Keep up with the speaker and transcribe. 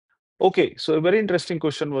Okay, so a very interesting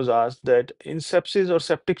question was asked that in sepsis or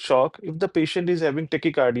septic shock, if the patient is having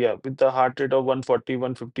tachycardia with the heart rate of 140,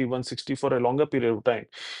 150, 160 for a longer period of time,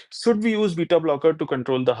 should we use beta blocker to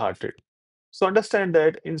control the heart rate? So understand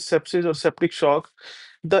that in sepsis or septic shock,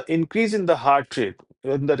 the increase in the heart rate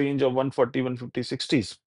in the range of 140, 150,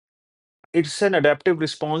 60s, it's an adaptive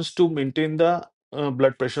response to maintain the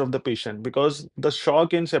blood pressure of the patient, because the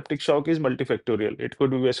shock in septic shock is multifactorial. It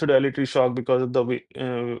could be vasodilatory shock because of the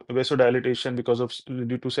vasodilatation because of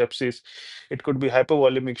due to sepsis. It could be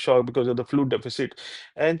hypovolemic shock because of the fluid deficit.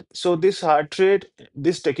 And so this heart rate,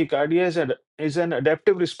 this tachycardia is an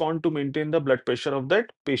adaptive response to maintain the blood pressure of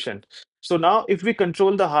that patient. So now if we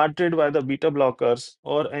control the heart rate by the beta blockers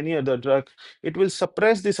or any other drug, it will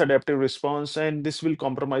suppress this adaptive response, and this will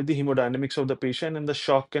compromise the hemodynamics of the patient, and the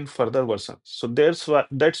shock can further worsen. So that's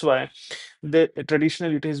why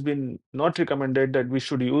traditionally it has been not recommended that we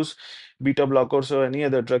should use beta blockers or any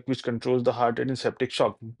other drug which controls the heart rate in septic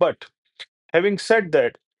shock. But having said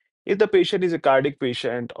that, if the patient is a cardiac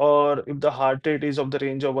patient, or if the heart rate is of the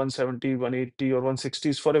range of 170, 180, or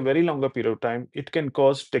 160s for a very longer period of time, it can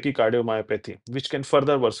cause tachycardiomyopathy, which can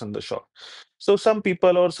further worsen the shock. So some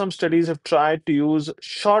people or some studies have tried to use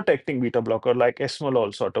short-acting beta blocker like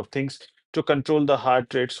esmolol sort of things to control the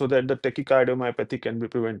heart rate so that the tachycardiomyopathy can be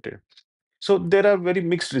prevented. So there are very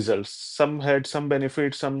mixed results. Some had some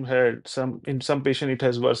benefit, some had some, in some patient it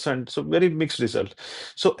has worsened. So very mixed result.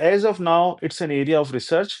 So as of now, it's an area of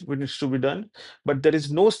research which needs to be done, but there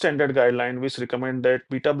is no standard guideline which recommend that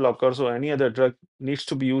beta blockers or any other drug needs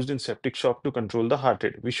to be used in septic shock to control the heart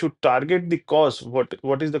rate. We should target the cause.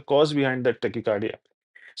 What is the cause behind that tachycardia?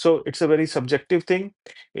 So it's a very subjective thing.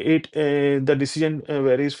 The decision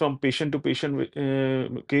varies from patient to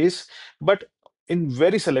patient case, but in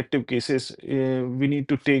very selective cases, we need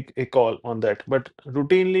to take a call on that. But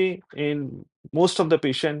routinely, in most of the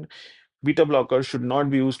patient, beta blockers should not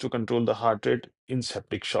be used to control the heart rate in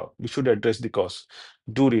septic shock. We should address the cause.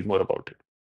 Do read more about it.